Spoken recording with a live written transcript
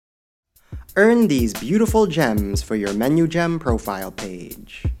Earn these beautiful gems for your MenuGem profile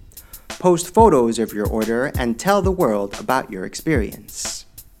page. Post photos of your order and tell the world about your experience.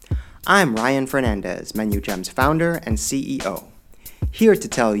 I'm Ryan Fernandez, MenuGem's founder and CEO, here to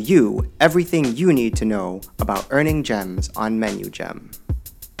tell you everything you need to know about earning gems on MenuGem.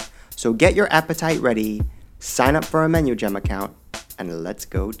 So get your appetite ready, sign up for a MenuGem account, and let's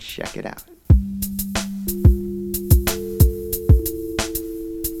go check it out.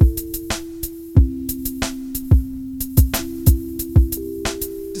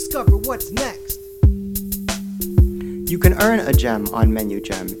 Discover what's next. You can earn a gem on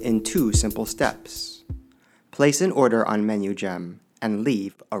MenuGem in 2 simple steps. Place an order on MenuGem and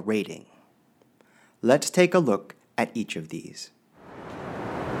leave a rating. Let's take a look at each of these.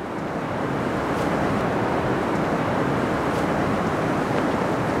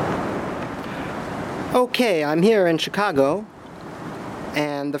 Okay, I'm here in Chicago,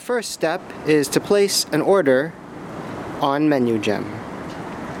 and the first step is to place an order on MenuGem.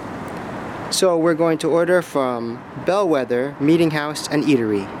 So we're going to order from Bellwether Meeting House and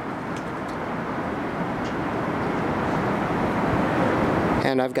Eatery.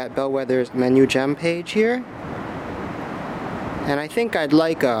 And I've got Bellwether's MenuGem page here. And I think I'd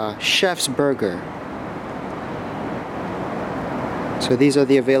like a chef's burger. So these are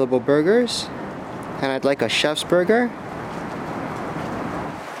the available burgers. And I'd like a chef's burger.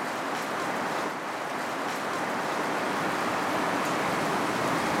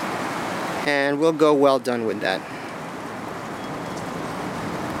 And we'll go well done with that.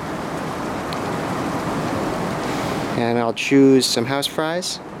 And I'll choose some house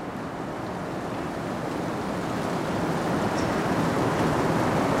fries.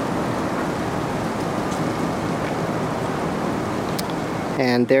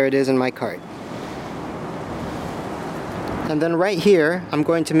 And there it is in my cart. And then right here, I'm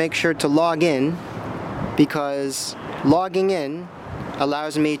going to make sure to log in, because logging in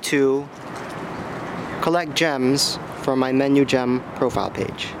allows me to collect gems from my MenuGem profile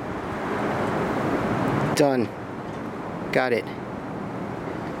page. Done. Got it.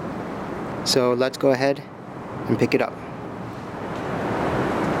 So let's go ahead and pick it up.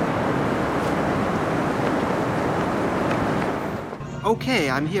 Okay,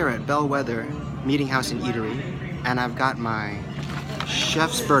 I'm here at Bellwether Meeting House and Eatery, and I've got my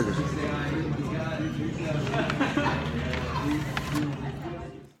chef's burger.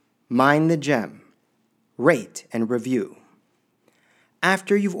 Mind the gem. Rate and review.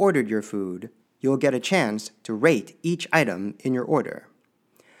 After you've ordered your food, you'll get a chance to rate each item in your order.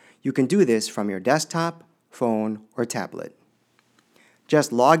 You can do this from your desktop, phone, or tablet.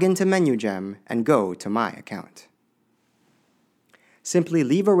 Just log into MenuGem and go to My Account. Simply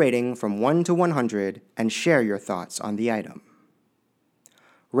leave a rating from 1 to 100 and share your thoughts on the item.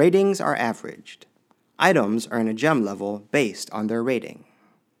 Ratings are averaged. Items earn a gem level based on their rating.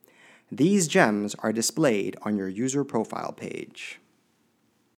 These gems are displayed on your user profile page.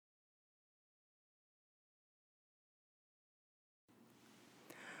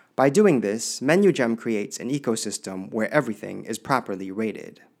 By doing this, MenuGem creates an ecosystem where everything is properly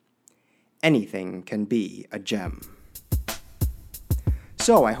rated. Anything can be a gem.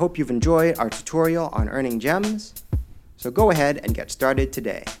 So I hope you've enjoyed our tutorial on earning gems. So go ahead and get started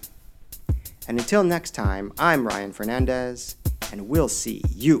today. And until next time, I'm Ryan Fernandez, and we'll see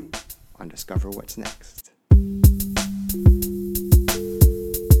you on Discover What's Next.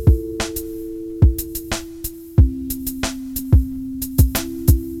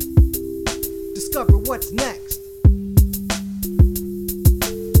 Discover what's next.